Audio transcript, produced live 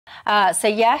So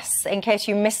yes, in case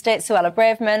you missed it, Suella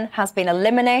Braverman has been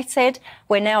eliminated.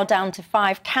 We're now down to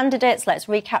 5 candidates. Let's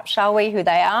recap, shall we, who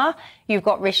they are. You've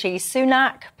got Rishi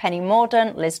Sunak, Penny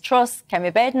Mordaunt, Liz Truss,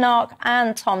 Kemi Badenoch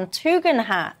and Tom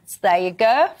Tugendhat. There you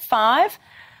go, 5.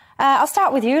 I'll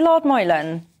start with you, Lord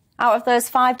Moylan. Out of those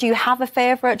 5, do you have a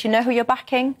favourite? Do you know who you're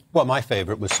backing? Well, my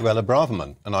favourite was Suella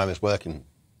Braverman, and I was working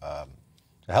to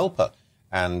help her.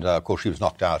 And, of course, she was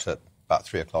knocked out at about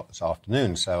 3 o'clock this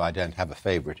afternoon, so I don't have a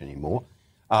favourite anymore.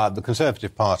 The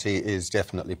Conservative Party is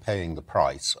definitely paying the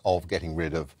price of getting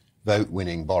rid of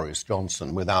vote-winning Boris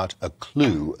Johnson without a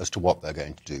clue as to what they're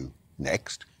going to do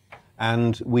next.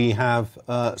 And we have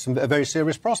a very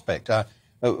serious prospect.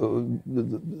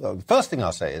 The first thing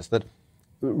I'll say is that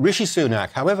Rishi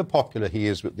Sunak, however popular he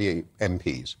is with the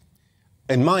MPs,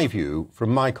 in my view, from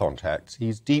my contacts,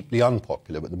 he's deeply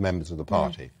unpopular with the members of the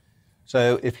party.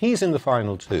 So if he's in the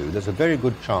final 2, there's a very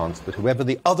good chance that whoever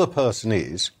the other person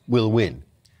is will win.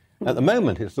 At the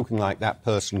moment, it's looking like that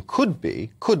person could be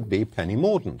Penny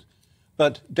Mordaunt.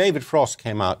 But David Frost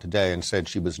came out today and said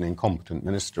she was an incompetent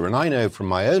minister. And I know from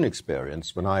my own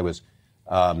experience, when I was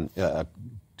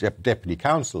deputy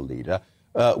council leader,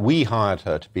 we hired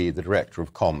her to be the director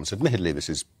of comms. Admittedly, this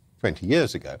is 20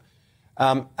 years ago.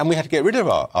 And we had to get rid of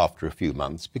her after a few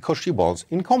months because she was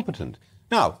incompetent.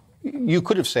 Now, you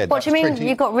could have said... What do you mean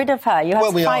you got rid of her? You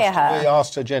had to fire her? We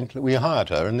asked her gently. We hired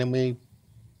her, and then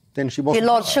she wasn't... You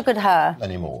Lord Sugared her?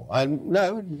 ...anymore.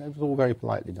 No, it was all very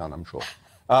politely done, I'm sure.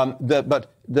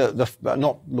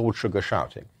 Not Lord Sugar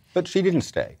shouting. But she didn't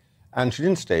stay. And she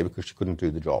didn't stay because she couldn't do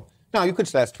the job. Now, you could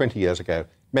say that's 20 years ago.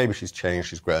 Maybe she's changed,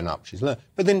 she's grown up, she's learned.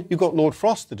 But then you got Lord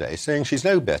Frost today saying she's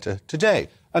no better today.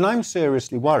 And I'm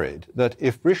seriously worried that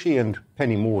if Rishi and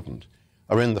Penny Mordaunt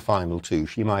are in the final 2,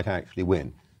 she might actually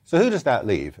win. So who does that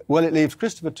leave? Well, it leaves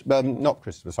Tom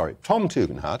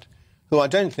Tugendhat, who I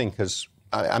don't think has...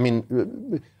 I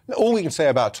mean, all we can say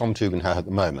about Tom Tugendhat at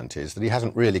the moment is that he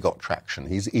hasn't really got traction.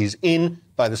 He's in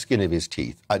by the skin of his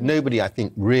teeth. Nobody, I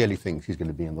think, really thinks he's going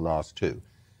to be in the last 2.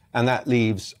 And that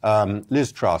leaves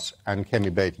Liz Truss and Kemi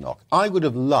Badenoch. I would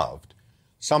have loved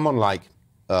someone like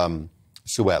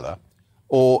Suella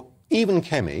or even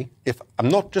Kemi, if I'm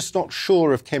not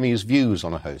sure of Kemi's views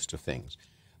on a host of things.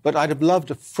 But I'd have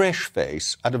loved a fresh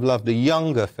face. I'd have loved a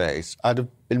younger face. I'd have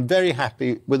been very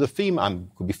happy with a female,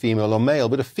 could be female or male,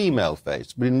 but a female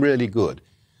face, been really good.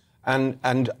 And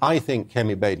I think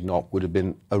Kemi Badenoch would have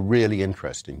been a really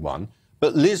interesting one.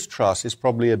 But Liz Truss is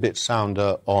probably a bit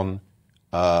sounder on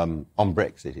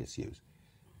Brexit issues.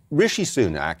 Rishi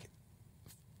Sunak,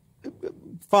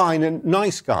 fine and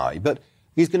nice guy, but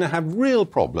he's going to have real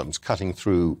problems cutting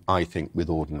through, I think,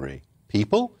 with ordinary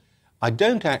people. I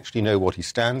don't actually know what he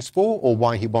stands for or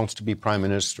why he wants to be Prime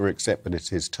Minister, except that it's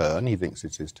his turn. He thinks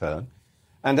it's his turn.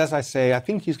 And as I say, I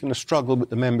think he's going to struggle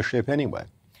with the membership anyway.